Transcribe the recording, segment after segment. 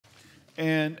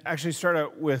and actually start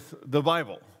out with the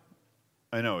Bible.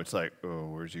 I know, it's like, oh,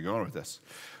 where's he going with this?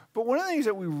 But one of the things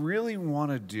that we really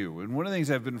want to do, and one of the things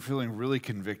I've been feeling really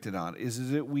convicted on,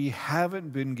 is that we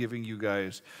haven't been giving you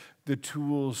guys the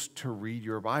tools to read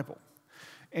your Bible.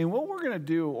 And what we're going to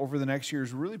do over the next year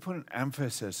is really put an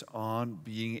emphasis on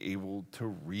being able to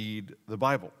read the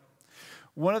Bible.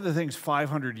 One of the things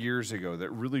 500 years ago that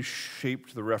really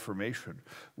shaped the Reformation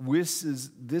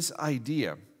was this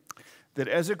idea that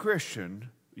as a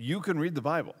Christian, you can read the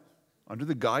Bible under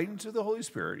the guidance of the Holy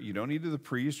Spirit. You don't need the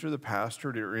priest or the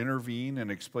pastor to intervene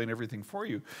and explain everything for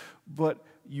you, but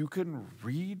you can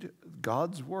read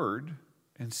God's Word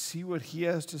and see what He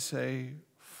has to say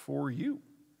for you.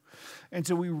 And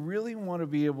so we really want to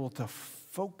be able to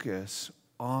focus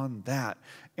on that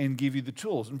and give you the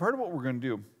tools. And part of what we're going to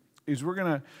do is we're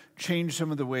going to change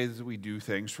some of the ways that we do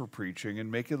things for preaching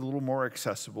and make it a little more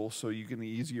accessible so you can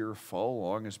easier follow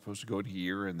along as opposed to going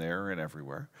here and there and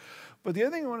everywhere. But the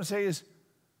other thing I want to say is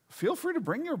feel free to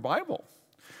bring your Bible.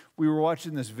 We were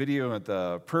watching this video at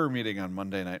the prayer meeting on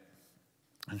Monday night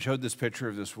and showed this picture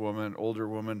of this woman, older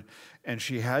woman, and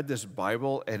she had this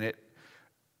Bible, and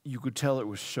you could tell it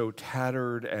was so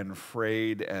tattered and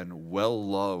frayed and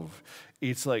well-loved.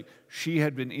 It's like she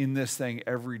had been in this thing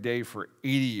every day for 80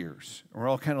 years. And we're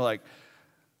all kind of like,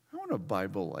 I want a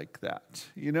Bible like that,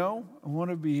 you know? I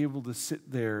want to be able to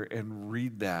sit there and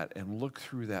read that and look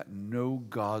through that and know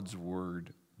God's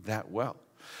Word that well.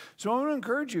 So I want to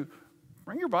encourage you,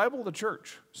 bring your Bible to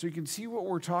church so you can see what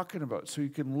we're talking about, so you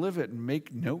can live it and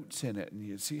make notes in it, and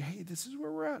you see, hey, this is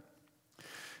where we're at.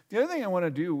 The other thing I want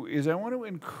to do is I want to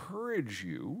encourage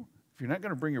you, if you're not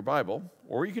going to bring your Bible,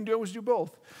 or you can always do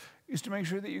both, is to make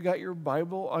sure that you got your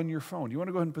Bible on your phone. You want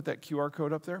to go ahead and put that QR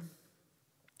code up there?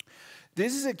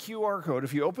 This is a QR code.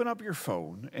 If you open up your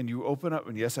phone and you open up,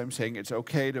 and yes, I'm saying it's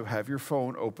okay to have your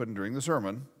phone open during the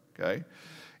sermon, okay?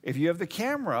 If you have the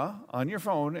camera on your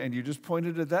phone and you just point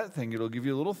it at that thing, it'll give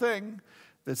you a little thing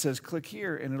that says click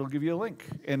here, and it'll give you a link.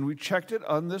 And we checked it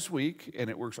on this week, and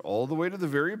it works all the way to the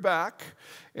very back,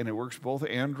 and it works both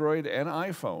Android and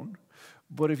iPhone.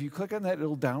 But if you click on that,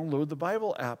 it'll download the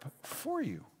Bible app for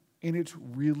you. And it's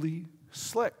really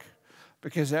slick,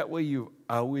 because that way you've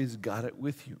always got it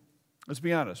with you. Let's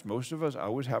be honest, most of us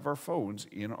always have our phones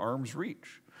in arm's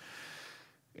reach.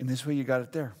 And this way you got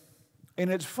it there.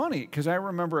 And it's funny, because I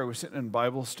remember I was sitting in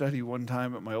Bible study one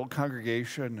time at my old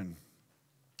congregation, and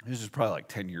this is probably like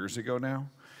 10 years ago now,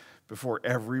 before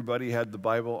everybody had the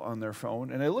Bible on their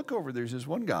phone. And I look over, there's this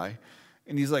one guy,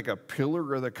 and he's like a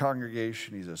pillar of the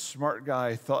congregation. He's a smart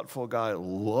guy, thoughtful guy,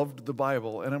 loved the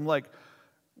Bible. And I'm like,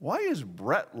 why is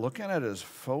Brett looking at his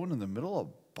phone in the middle of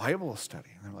Bible study?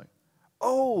 And they're like,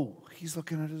 oh, he's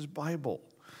looking at his Bible.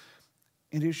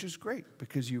 And it's just great,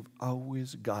 because you've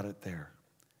always got it there.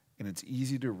 And it's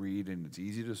easy to read, and it's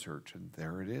easy to search, and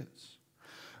there it is.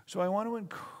 So I want to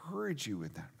encourage you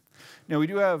in that. Now, we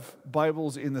do have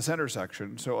Bibles in the center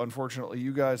section, so unfortunately,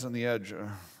 you guys on the edge,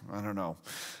 I don't know.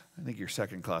 I think you're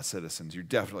second-class citizens. You're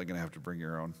definitely going to have to bring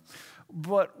your own.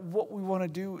 But what we want to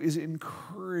do is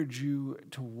encourage you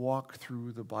to walk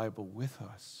through the Bible with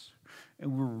us.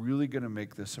 And we're really going to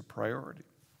make this a priority.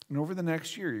 And over the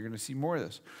next year, you're going to see more of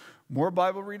this. More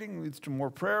Bible reading leads to more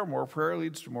prayer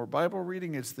leads to more Bible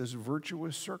reading. It's this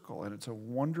virtuous circle, and it's a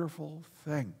wonderful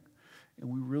thing. And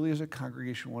we really, as a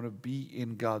congregation, want to be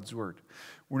in God's Word.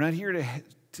 We're not here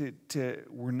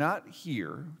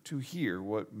to hear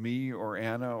what me or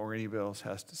Anna or anybody else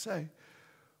has to say.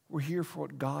 We're here for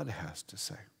what God has to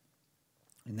say.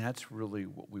 And that's really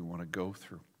what we want to go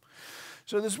through.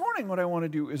 So this morning, what I want to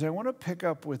do is I want to pick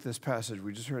up with this passage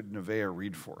we just heard Nevaeh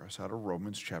read for us out of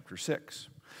Romans chapter 6.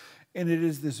 And it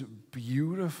is this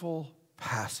beautiful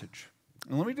passage.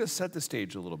 And let me just set the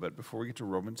stage a little bit before we get to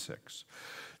Romans 6.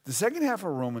 The second half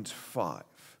of Romans 5,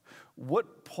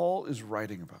 what Paul is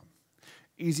writing about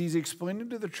is he's explaining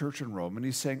to the church in Rome, and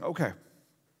he's saying, okay,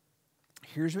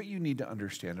 here's what you need to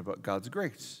understand about God's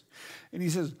grace. And he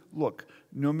says, look,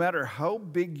 no matter how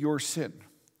big your sin,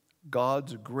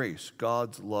 God's grace,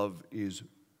 God's love is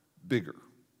bigger.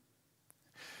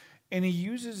 And he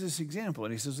uses this example,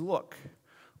 and he says, look,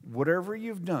 whatever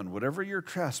you've done, whatever your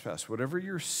trespass, whatever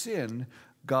your sin,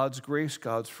 God's grace,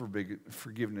 God's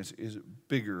forgiveness is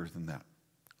bigger than that.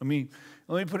 Let me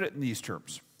put it in these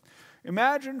terms.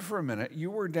 Imagine for a minute you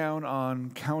were down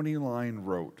on County Line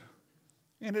Road,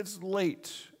 and it's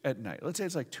late at night. Let's say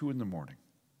it's like 2 a.m.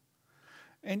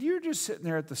 And you're just sitting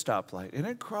there at the stoplight, and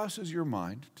it crosses your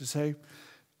mind to say,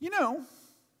 you know,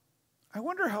 I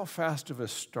wonder how fast of a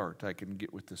start I can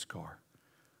get with this car.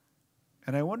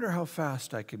 And I wonder how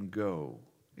fast I can go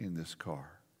in this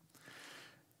car.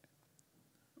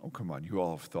 Oh, come on, you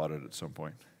all have thought it at some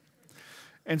point.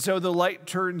 And so the light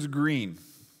turns green,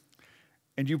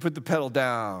 and you put the pedal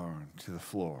down to the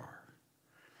floor,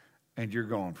 and you're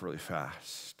going really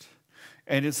fast.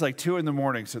 And it's like 2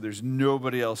 a.m, so there's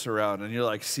nobody else around, and you're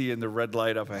like seeing the red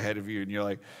light up ahead of you, and you're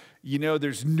like,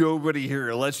 there's nobody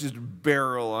here. Let's just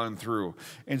barrel on through.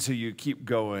 And so you keep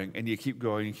going, and you keep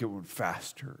going, and you keep going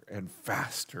faster and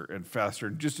faster and faster.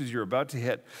 And just as you're about to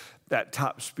hit that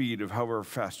top speed of however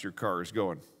fast your car is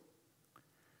going,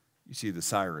 you see the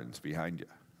sirens behind you.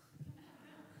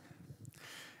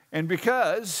 And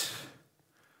because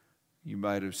you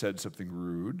might have said something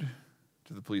rude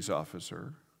to the police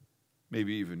officer,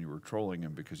 maybe even you were trolling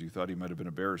him because you thought he might have been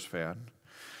a Bears fan,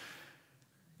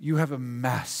 you have a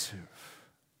massive,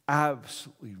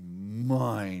 absolutely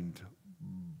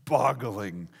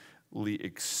mind-bogglingly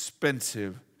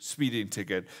expensive speeding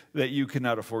ticket that you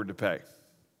cannot afford to pay.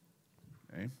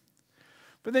 Okay?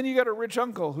 But then you got a rich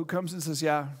uncle who comes and says,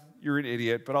 yeah, you're an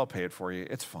idiot, but I'll pay it for you.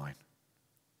 It's fine.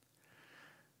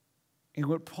 And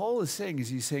what Paul is saying is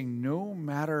he's saying no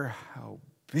matter how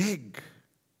big,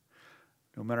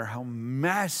 no matter how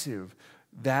massive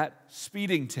that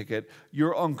speeding ticket,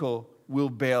 your uncle will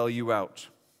bail you out.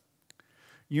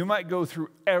 You might go through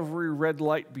every red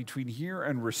light between here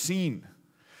and Racine,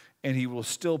 and he will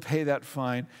still pay that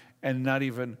fine and not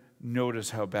even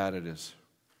notice how bad it is.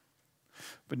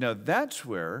 But now that's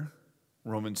where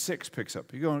Romans 6 picks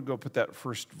up. You go put that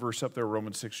first verse up there,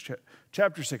 Romans 6,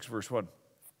 chapter 6, verse 1.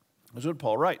 That's what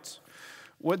Paul writes.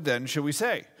 What then shall we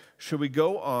say? Shall we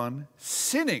go on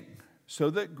sinning so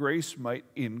that grace might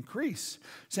increase?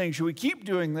 Saying, should we keep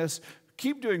doing this,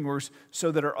 keep doing worse,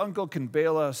 so that our uncle can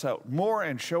bail us out more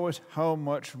and show us how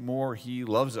much more he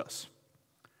loves us?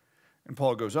 And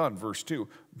Paul goes on, verse 2,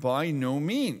 by no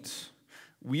means.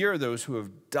 We are those who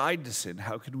have died to sin.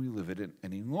 How can we live it in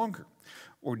any longer?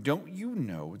 Or don't you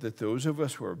know that those of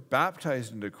us who are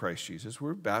baptized into Christ Jesus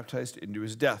were baptized into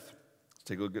his death? Let's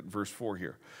take a look at verse 4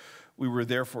 here. We were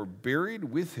therefore buried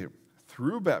with him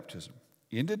through baptism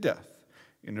into death,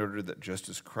 in order that just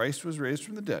as Christ was raised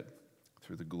from the dead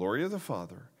through the glory of the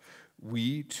Father,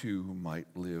 we too might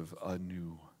live a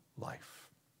new life.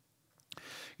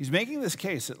 He's making this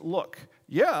case that, look,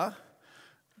 yeah,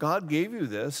 God gave you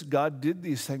this, God did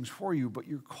these things for you, but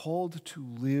you're called to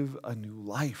live a new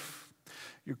life.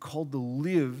 You're called to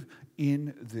live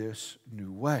in this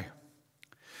new way.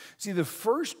 See, the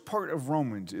first part of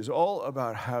Romans is all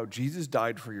about how Jesus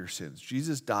died for your sins.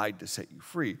 Jesus died to set you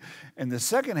free. And the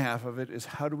second half of it is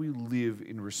how do we live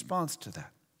in response to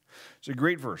that? It's a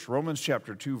great verse. Romans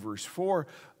chapter 2, verse 4,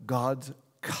 God's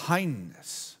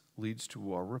kindness leads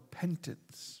to our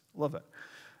repentance. Love it.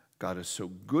 God is so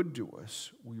good to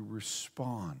us, we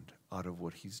respond out of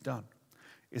what he's done.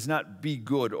 It's not be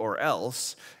good or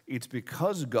else. It's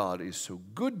because God is so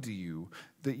good to you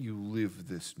that you live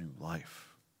this new life.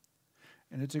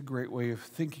 And it's a great way of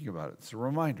thinking about it. It's a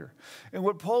reminder. And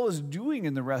what Paul is doing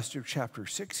in the rest of chapter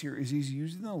 6 here is he's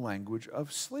using the language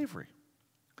of slavery.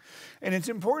 And it's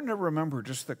important to remember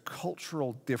just the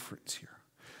cultural difference here.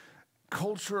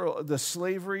 The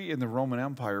slavery in the Roman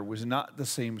Empire was not the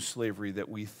same slavery that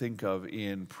we think of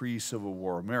in pre-Civil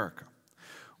War America.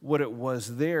 What it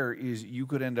was there is you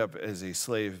could end up as a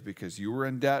slave because you were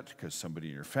in debt, because somebody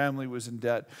in your family was in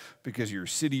debt, because your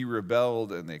city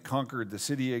rebelled and they conquered the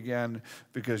city again,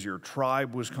 because your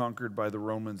tribe was conquered by the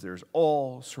Romans. There's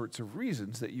all sorts of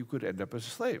reasons that you could end up as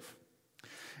a slave.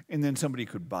 And then somebody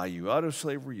could buy you out of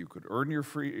slavery. You could earn your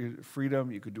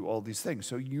freedom. You could do all these things.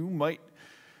 So you might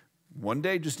one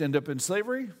day just end up in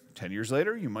slavery. 10 years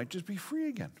later, you might just be free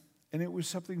again. And it was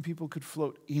something people could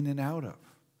float in and out of.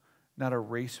 Not a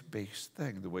race-based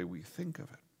thing, the way we think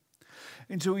of it.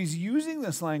 And so he's using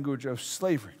this language of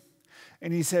slavery.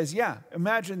 And he says, yeah,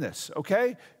 imagine this,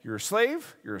 okay? You're a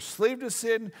slave to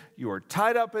sin, you are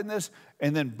tied up in this,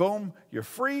 and then boom, you're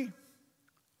free.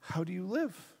 How do you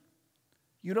live?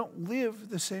 You don't live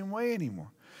the same way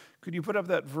anymore. Could you put up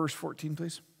that verse 14,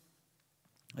 please?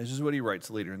 This is what he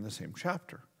writes later in the same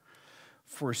chapter.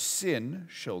 For sin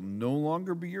shall no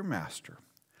longer be your master,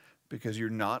 because you're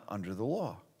not under the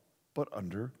law, but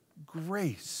under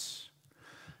grace.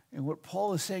 And what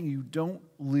Paul is saying, you don't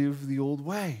live the old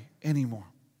way anymore.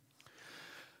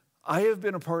 I have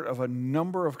been a part of a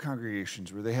number of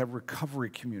congregations where they have recovery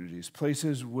communities,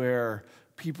 places where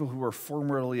people who are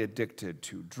formerly addicted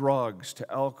to drugs,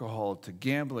 to alcohol, to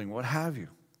gambling, what have you,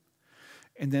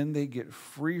 and then they get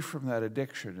free from that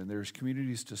addiction, and there's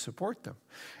communities to support them.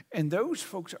 And those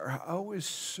folks are always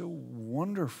so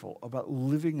wonderful about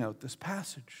living out this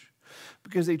passage,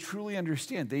 because they truly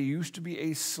understand they used to be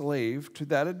a slave to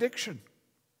that addiction.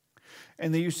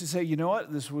 And they used to say, you know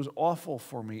what, this was awful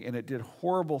for me, and it did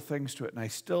horrible things to it, and I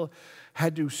still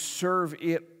had to serve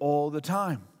it all the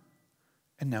time.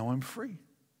 And now I'm free.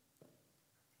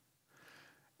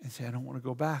 And say, I don't want to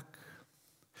go back.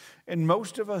 And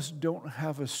most of us don't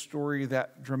have a story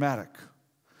that dramatic.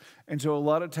 And so a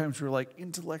lot of times we're like,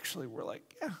 intellectually, we're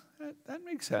like, yeah, that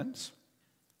makes sense.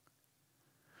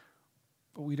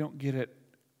 But we don't get it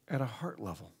at a heart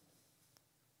level.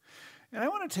 And I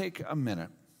want to take a minute,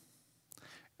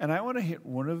 and I want to hit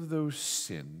one of those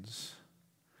sins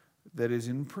that is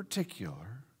in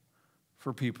particular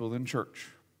for people in church.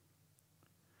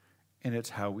 And it's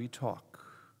how we talk.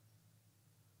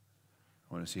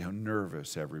 I want to see how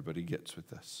nervous everybody gets with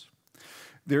this.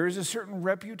 There is a certain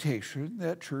reputation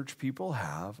that church people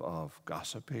have of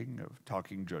gossiping, of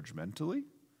talking judgmentally.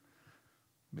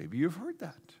 Maybe you've heard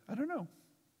that. I don't know.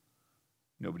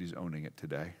 Nobody's owning it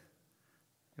today.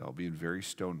 Y'all being very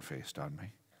stone-faced on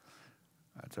me.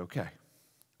 That's okay.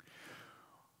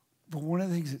 But one of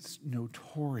the things that's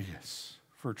notorious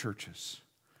for churches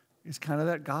is kind of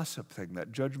that gossip thing,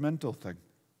 that judgmental thing.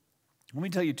 Let me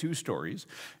tell you 2 stories.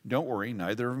 Don't worry,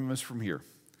 neither of them is from here.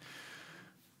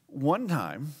 One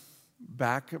time,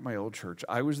 back at my old church,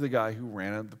 I was the guy who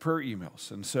ran the prayer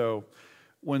emails. And so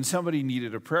when somebody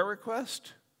needed a prayer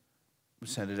request, we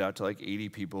sent it out to like 80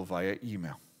 people via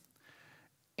email.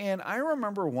 And I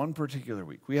remember one particular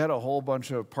week, we had a whole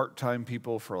bunch of part-time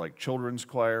people for like children's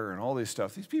choir and all this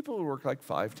stuff. These people who work like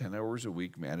 5-10 hours a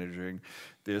week managing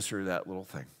this or that little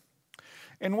thing.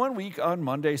 And one week on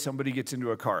Monday, somebody gets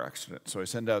into a car accident. So I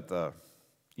send out the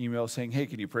email saying, hey,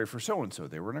 can you pray for so-and-so?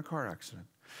 They were in a car accident.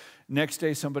 Next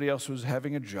day, somebody else was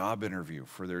having a job interview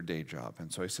for their day job.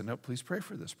 And so I sent out, please pray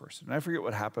for this person. And I forget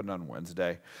what happened on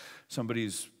Wednesday.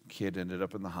 Somebody's kid ended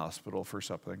up in the hospital for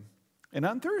something. And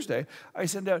on Thursday, I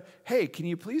send out, hey, can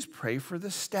you please pray for the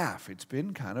staff? It's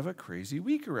been kind of a crazy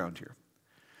week around here.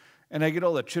 And I get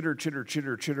all the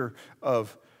chitter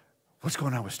of, what's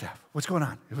going on with staff? What's going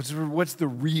on? What's the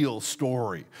real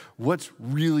story? What's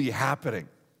really happening?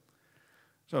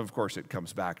 So, of course, it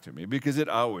comes back to me because it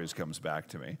always comes back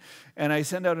to me. And I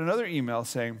send out another email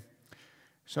saying,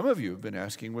 some of you have been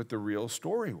asking what the real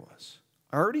story was.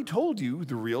 I already told you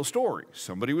the real story.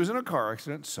 Somebody was in a car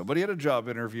accident, somebody had a job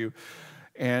interview,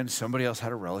 and somebody else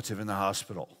had a relative in the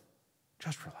hospital.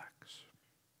 Just relax.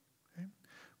 Okay?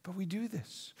 But we do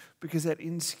this because that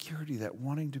insecurity, that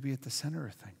wanting to be at the center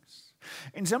of things.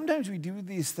 And sometimes we do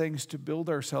these things to build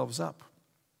ourselves up.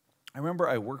 I remember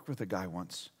I worked with a guy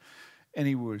once, and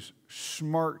he was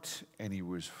smart, and he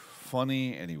was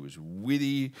funny, and he was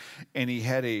witty, and he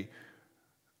had a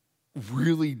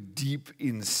really deep,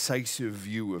 incisive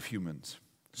view of humans.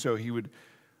 So he would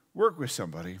work with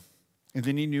somebody, and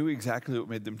then he knew exactly what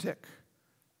made them tick.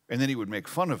 And then he would make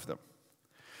fun of them.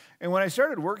 And when I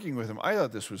started working with him, I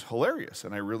thought this was hilarious,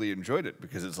 and I really enjoyed it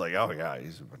because it's like, oh yeah,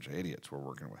 he's a bunch of idiots we're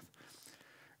working with.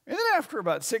 And then after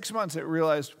about 6 months, I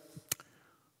realized,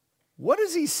 what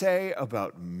does he say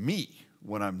about me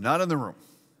when I'm not in the room?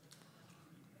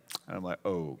 And I'm like,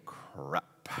 oh, crap.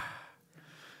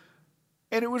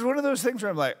 And it was one of those things where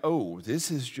I'm like, oh,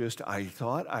 this is just, I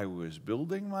thought I was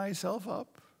building myself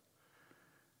up,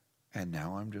 and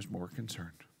now I'm just more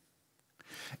concerned.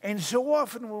 And so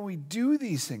often when we do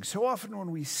these things, so often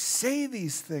when we say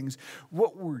these things,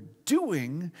 what we're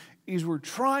doing is we're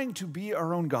trying to be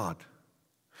our own God.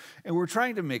 And we're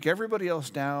trying to make everybody else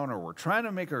down, or we're trying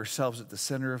to make ourselves at the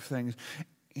center of things.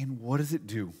 And what does it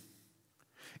do?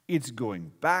 It's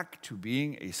going back to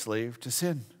being a slave to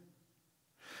sin.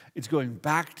 It's going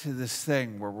back to this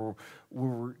thing where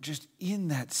we're just in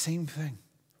that same thing.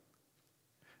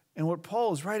 And what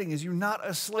Paul is writing is you're not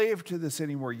a slave to this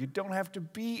anymore. You don't have to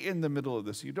be in the middle of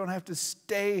this. You don't have to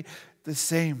stay the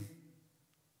same.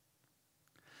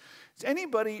 Does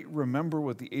anybody remember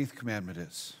what the 8th commandment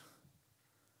is?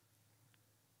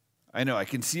 I know, I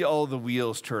can see all the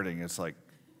wheels turning. It's like,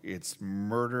 it's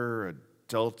murder,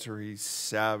 adultery,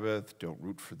 Sabbath, don't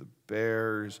root for the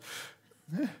bears.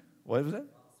 What was that?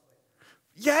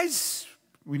 Yes!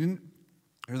 We didn't.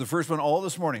 You're the first one all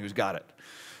this morning who's got it.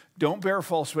 Don't bear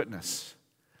false witness.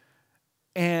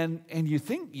 And you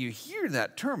think, you hear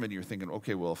that term and you're thinking,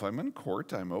 okay, well, if I'm in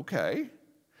court, I'm okay.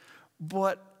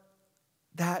 But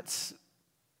that's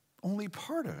only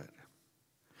part of it.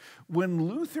 When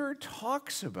Luther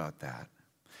talks about that,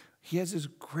 he has this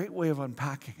great way of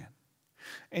unpacking it.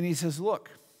 And he says,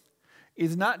 look,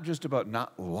 it's not just about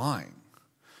not lying,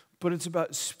 but it's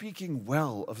about speaking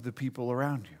well of the people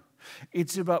around you.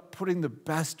 It's about putting the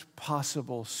best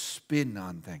possible spin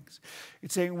on things.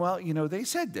 It's saying, well, you know, they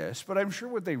said this, but I'm sure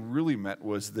what they really meant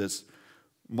was this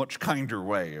much kinder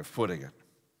way of putting it.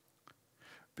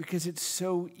 because it's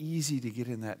so easy to get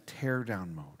in that tear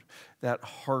down mode, that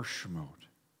harsh mode.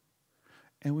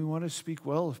 And we want to speak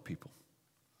well of people.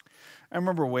 I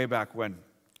remember way back when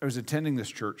I was attending this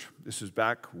church. This was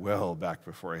back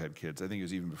before I had kids. I think it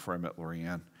was even before I met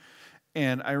Lorianne.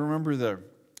 And I remember the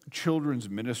children's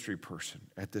ministry person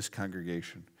at this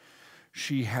congregation.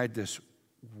 She had this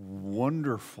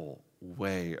wonderful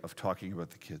way of talking about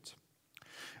the kids.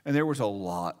 And there was a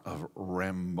lot of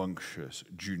rambunctious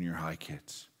junior high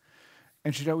kids.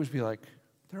 And she'd always be like,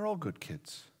 they're all good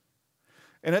kids.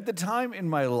 And at the time in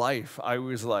my life, I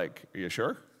was like, are you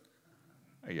sure?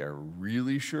 Are you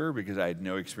really sure? Because I had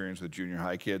no experience with junior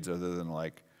high kids other than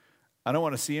like, I don't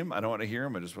want to see them, I don't want to hear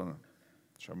them, I just want to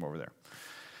show them over there.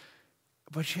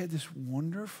 But she had this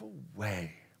wonderful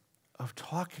way of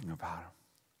talking about them,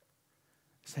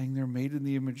 saying they're made in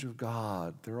the image of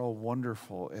God, they're all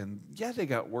wonderful, and yeah, they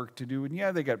got work to do, and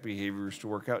yeah, they got behaviors to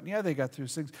work out, and yeah, they got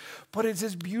those things. But it's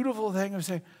this beautiful thing of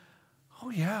saying,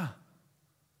 oh yeah,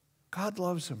 God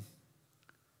loves them,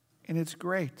 and it's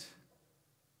great.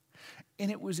 And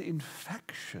it was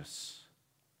infectious.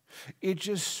 It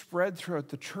just spread throughout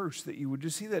the church that you would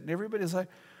just see that, and everybody's like,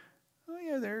 oh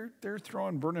yeah, they're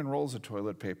throwing burning rolls of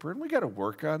toilet paper, and we got to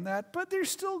work on that, but they're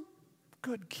still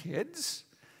good kids.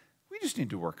 We just need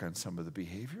to work on some of the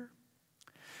behavior.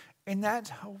 And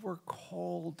that's how we're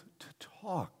called to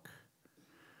talk.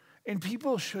 And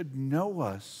people should know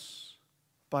us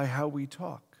by how we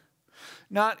talk.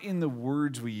 Not in the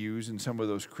words we use in some of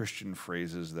those Christian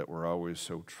phrases that we're always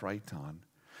so trite on,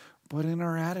 but in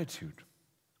our attitude.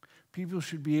 People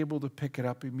should be able to pick it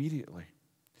up immediately.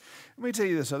 Let me tell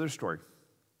you this other story.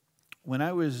 When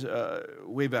I was,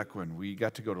 way back when, we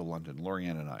got to go to London,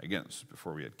 Lorianne and I, again, this is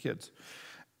before we had kids.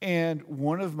 And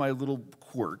one of my little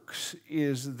quirks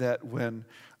is that when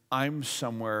I'm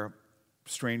somewhere,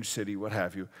 strange city, what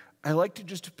have you, I like to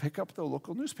just pick up the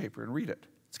local newspaper and read it.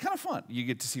 It's kind of fun. You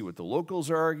get to see what the locals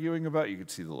are arguing about. You get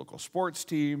to see the local sports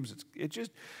teams. It's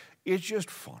just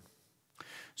fun.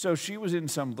 So she was in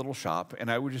some little shop,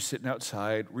 and I was just sitting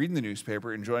outside, reading the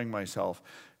newspaper, enjoying myself.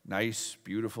 Nice,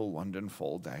 beautiful London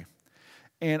fall day.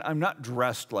 And I'm not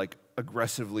dressed like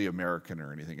aggressively American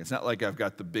or anything. It's not like I've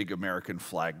got the big American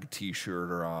flag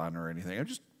T-shirt on or anything. I'm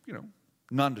just,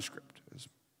 nondescript, as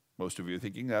most of you are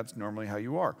thinking that's normally how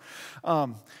you are.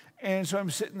 And so I'm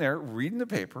sitting there reading the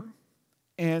paper,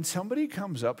 and somebody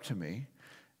comes up to me,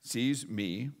 sees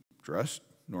me dressed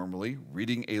normally,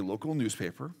 reading a local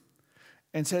newspaper,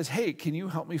 and says, hey, can you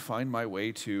help me find my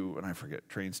way to, and I forget,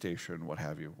 train station, what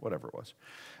have you, whatever it was.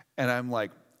 And I'm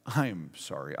like, I'm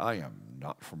sorry, I am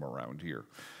not from around here.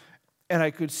 And I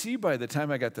could see by the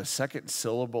time I got the second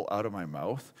syllable out of my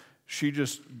mouth,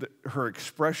 her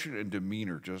expression and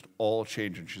demeanor just all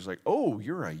changed. And she's like, oh,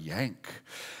 you're a Yank.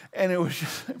 And it was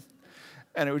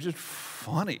just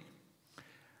funny.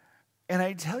 And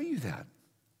I tell you that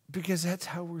because that's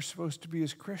how we're supposed to be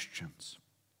as Christians.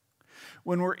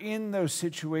 When we're in those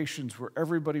situations where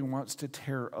everybody wants to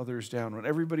tear others down, when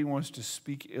everybody wants to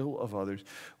speak ill of others,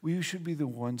 we should be the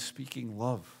ones speaking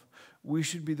love. We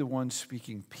should be the ones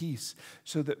speaking peace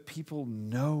so that people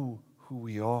know who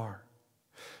we are,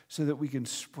 so that we can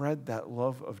spread that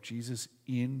love of Jesus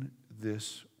in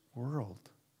this world.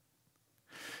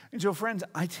 And so, friends,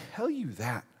 I tell you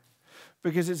that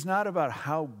because it's not about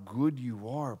how good you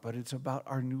are, but it's about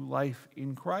our new life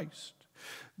in Christ.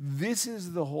 This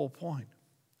is the whole point,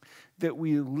 that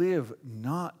we live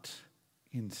not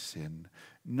in sin,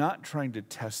 not trying to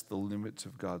test the limits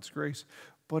of God's grace,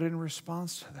 but in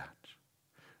response to that,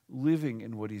 living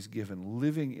in what He's given,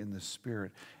 living in the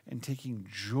Spirit, and taking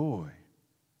joy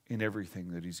in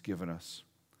everything that He's given us.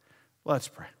 Let's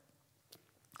pray.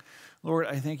 Lord,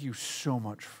 I thank you so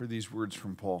much for these words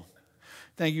from Paul.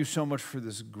 Thank you so much for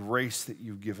this grace that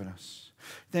you've given us.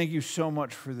 Thank you so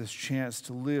much for this chance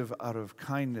to live out of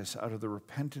kindness, out of the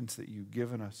repentance that you've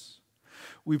given us.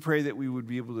 We pray that we would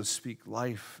be able to speak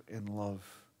life and love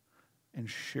and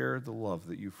share the love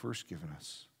that you've first given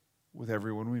us with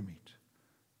everyone we meet.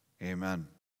 Amen.